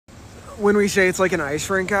when we say it's like an ice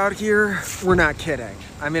rink out here, we're not kidding.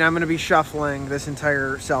 I mean, I'm gonna be shuffling this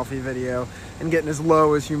entire selfie video and getting as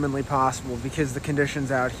low as humanly possible because the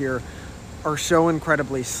conditions out here are so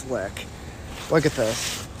incredibly slick. Look at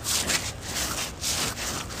this.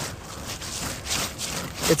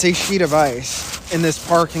 It's a sheet of ice in this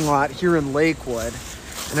parking lot here in Lakewood.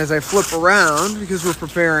 And as I flip around, because we're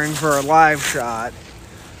preparing for our live shot,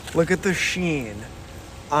 look at the sheen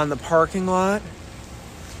on the parking lot,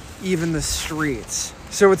 even the streets.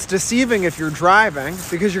 So it's deceiving if you're driving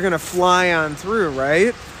because you're gonna fly on through,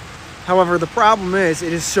 right? However, the problem is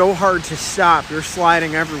it is so hard to stop. You're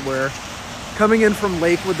sliding everywhere. Coming in from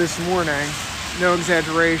Lakewood this morning, no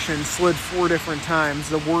exaggeration, slid 4 different times.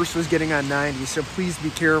 The worst was getting on 90, so please be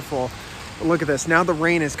careful. But look at this, now the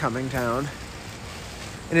rain is coming down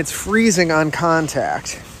and it's freezing on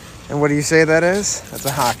contact. And what do you say that is? That's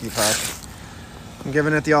a hockey puck. I'm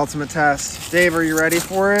giving it the ultimate test. Dave, are you ready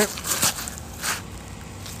for it?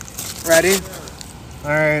 Ready?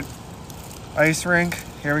 All right, ice rink,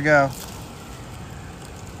 here we go.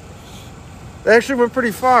 They actually went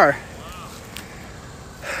pretty far.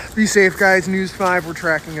 Be safe, guys. News 5, we're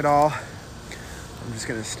tracking it all. I'm just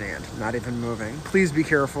gonna stand, not even moving. Please be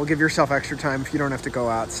careful. Give yourself extra time. If you don't have to go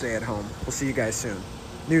out, stay at home. We'll see you guys soon.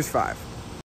 News 5.